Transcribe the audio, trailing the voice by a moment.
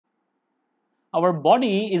our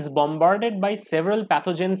body is bombarded by several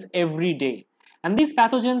pathogens every day. And these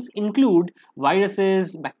pathogens include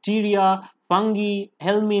viruses, bacteria, fungi,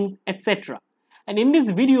 helminth, etc. And in this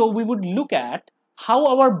video, we would look at how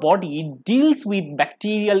our body deals with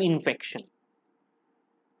bacterial infection.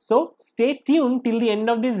 So stay tuned till the end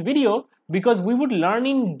of this video because we would learn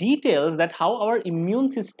in details that how our immune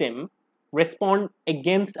system respond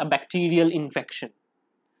against a bacterial infection.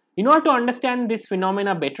 In order to understand this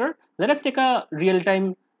phenomena better, let us take a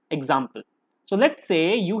real-time example. So let's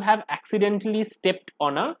say you have accidentally stepped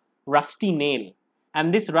on a rusty nail,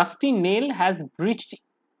 and this rusty nail has breached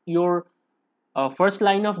your first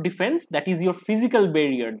line of defense, that is your physical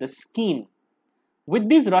barrier, the skin. With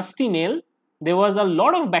this rusty nail, there was a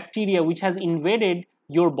lot of bacteria which has invaded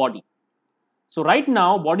your body. So right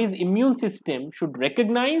now, body's immune system should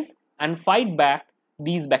recognize and fight back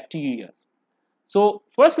these bacteria. So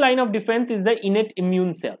first line of defense is the innate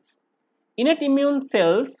immune cells. Innate immune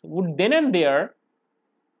cells would then and there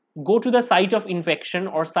go to the site of infection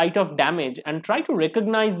or site of damage and try to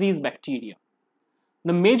recognize these bacteria.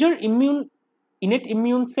 The major innate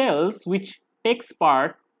immune cells which takes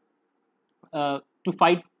part to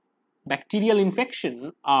fight bacterial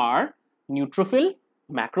infection are neutrophil,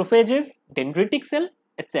 macrophages, dendritic cell,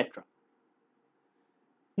 etc.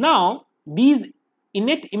 Now, these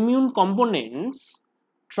innate immune components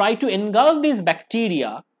try to engulf these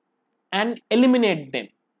bacteria and eliminate them.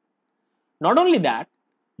 Not only that,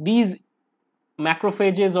 these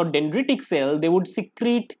macrophages or dendritic cell, they would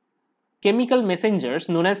secrete chemical messengers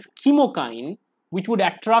known as chemokine, which would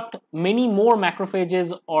attract many more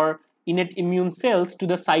macrophages or innate immune cells to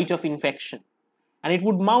the site of infection, and it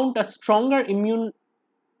would mount a stronger immune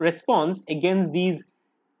response against these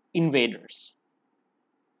invaders.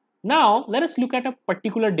 Now let us look at a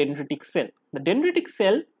particular dendritic cell. The dendritic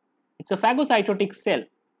cell, it's a phagocytic cell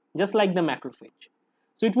just like the macrophage.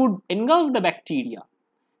 So it would engulf the bacteria,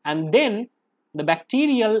 and then the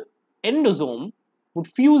bacterial endosome would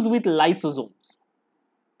fuse with lysosomes,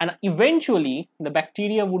 and eventually the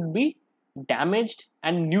bacteria would be damaged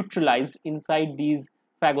and neutralized inside these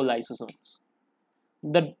phagolysosomes.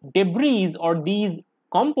 The debris or these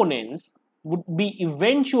components would be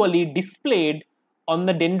eventually displayed on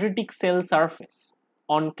the dendritic cell surface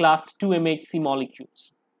on class 2 MHC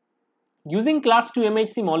molecules. Using class 2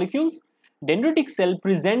 MHC molecules, dendritic cell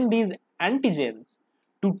present these antigens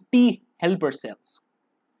to T helper cells.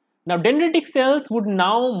 Now dendritic cells would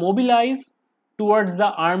now mobilize towards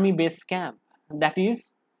the army base camp, that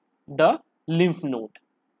is the lymph node.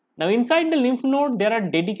 Now inside the lymph node there are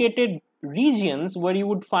dedicated regions where you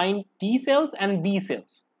would find T cells and B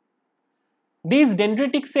cells. These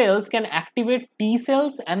dendritic cells can activate T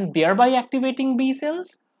cells and thereby activating B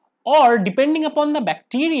cells, or depending upon the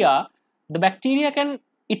bacteria can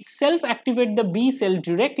itself activate the B cell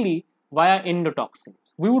directly via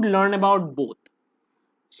endotoxins. We would learn about both.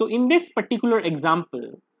 So in this particular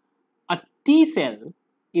example, a T cell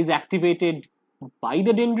is activated by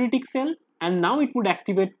the dendritic cell, and now it would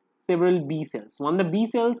activate several B cells. When the B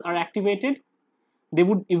cells are activated, they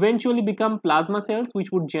would eventually become plasma cells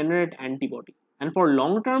which would generate antibody. And for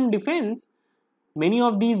long-term defense, many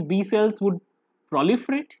of these B cells would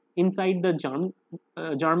proliferate inside the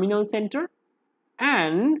germinal center,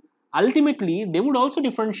 and ultimately they would also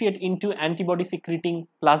differentiate into antibody secreting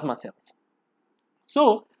plasma cells.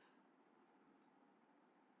 So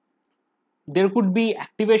there could be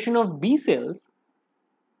activation of B cells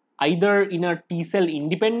either in a T cell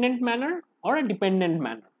independent manner or a dependent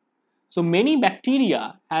manner. So many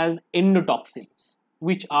bacteria has endotoxins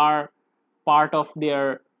which are part of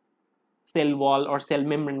their cell wall or cell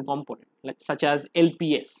membrane component, such as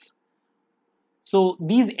LPS. So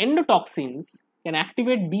these endotoxins can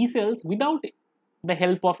activate B cells without the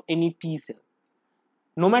help of any T cell.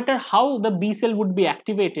 No matter how the B cell would be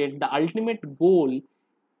activated, the ultimate goal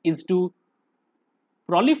is to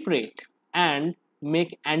proliferate and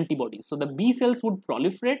make antibodies. So the B cells would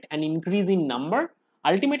proliferate and increase in number.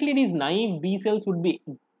 Ultimately, these naive B cells would be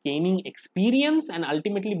gaining experience and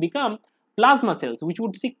ultimately become plasma cells, which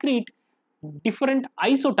would secrete different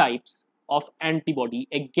isotypes of antibody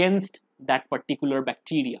against that particular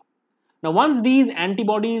bacteria. Now, once these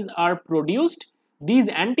antibodies are produced, these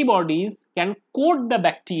antibodies can coat the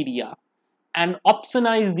bacteria and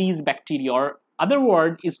opsonize these bacteria, or other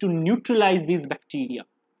word is to neutralize these bacteria.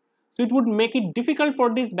 So it would make it difficult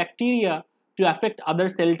for these bacteria to affect other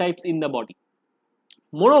cell types in the body.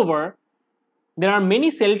 Moreover, there are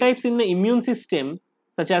many cell types in the immune system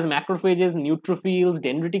such as macrophages, neutrophils,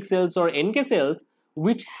 dendritic cells or NK cells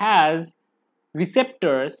which has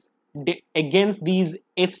receptors against these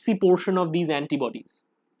Fc portion of these antibodies.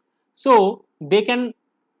 So they can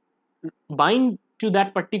bind to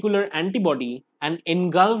that particular antibody and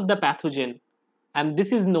engulf the pathogen, and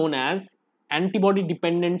this is known as antibody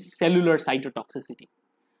dependent cellular cytotoxicity.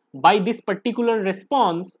 By this particular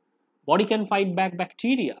response, body can fight back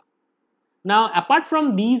bacteria. Now, apart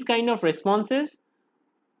from these kind of responses,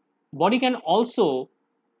 body can also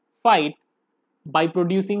fight by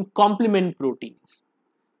producing complement proteins.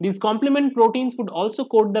 These complement proteins would also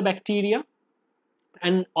coat the bacteria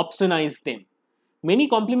and opsonize them. Many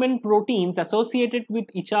complement proteins associated with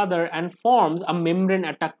each other and forms a membrane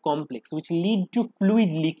attack complex, which lead to fluid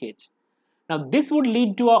leakage. Now, this would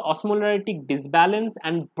lead to a osmolarity disbalance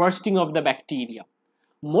and bursting of the bacteria.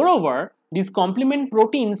 Moreover, these complement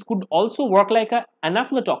proteins could also work like an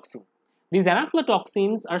anaphylotoxin. These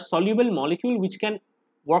anaphylotoxins are soluble molecules which can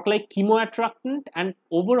work like chemoattractant and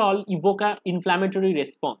overall evoke an inflammatory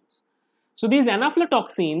response. So these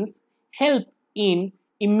anaphylotoxins help in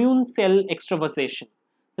immune cell extravasation,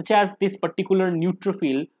 such as this particular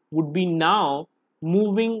neutrophil would be now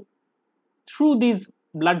moving through this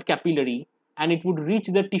blood capillary and it would reach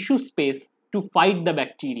the tissue space to fight the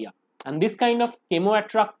bacteria. And this kind of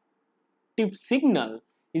chemoattractive signal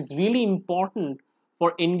is really important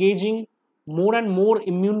for engaging more and more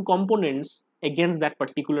immune components against that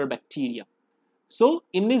particular bacteria. So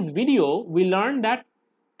in this video, we learned that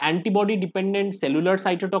antibody dependent cellular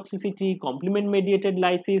cytotoxicity, complement mediated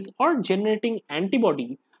lysis, or generating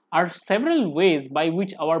antibody are several ways by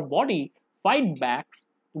which our body fight back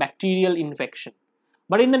bacterial infection.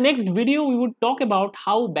 But in the next video, we would talk about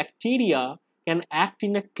how bacteria can act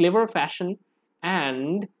in a clever fashion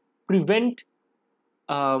and prevent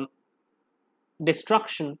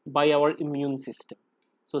destruction by our immune system.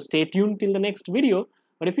 So stay tuned till the next video.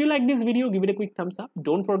 But if you like this video, give it a quick thumbs up.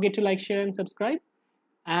 Don't forget to like, share, and subscribe.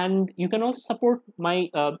 And you can also support my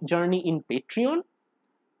journey in Patreon.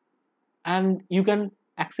 And you can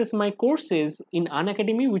access my courses in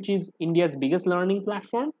Unacademy, which is India's biggest learning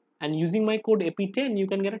platform. And using my code AP10, you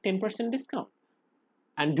can get a 10% discount.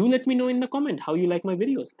 And do let me know in the comment how you like my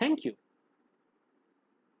videos. Thank you.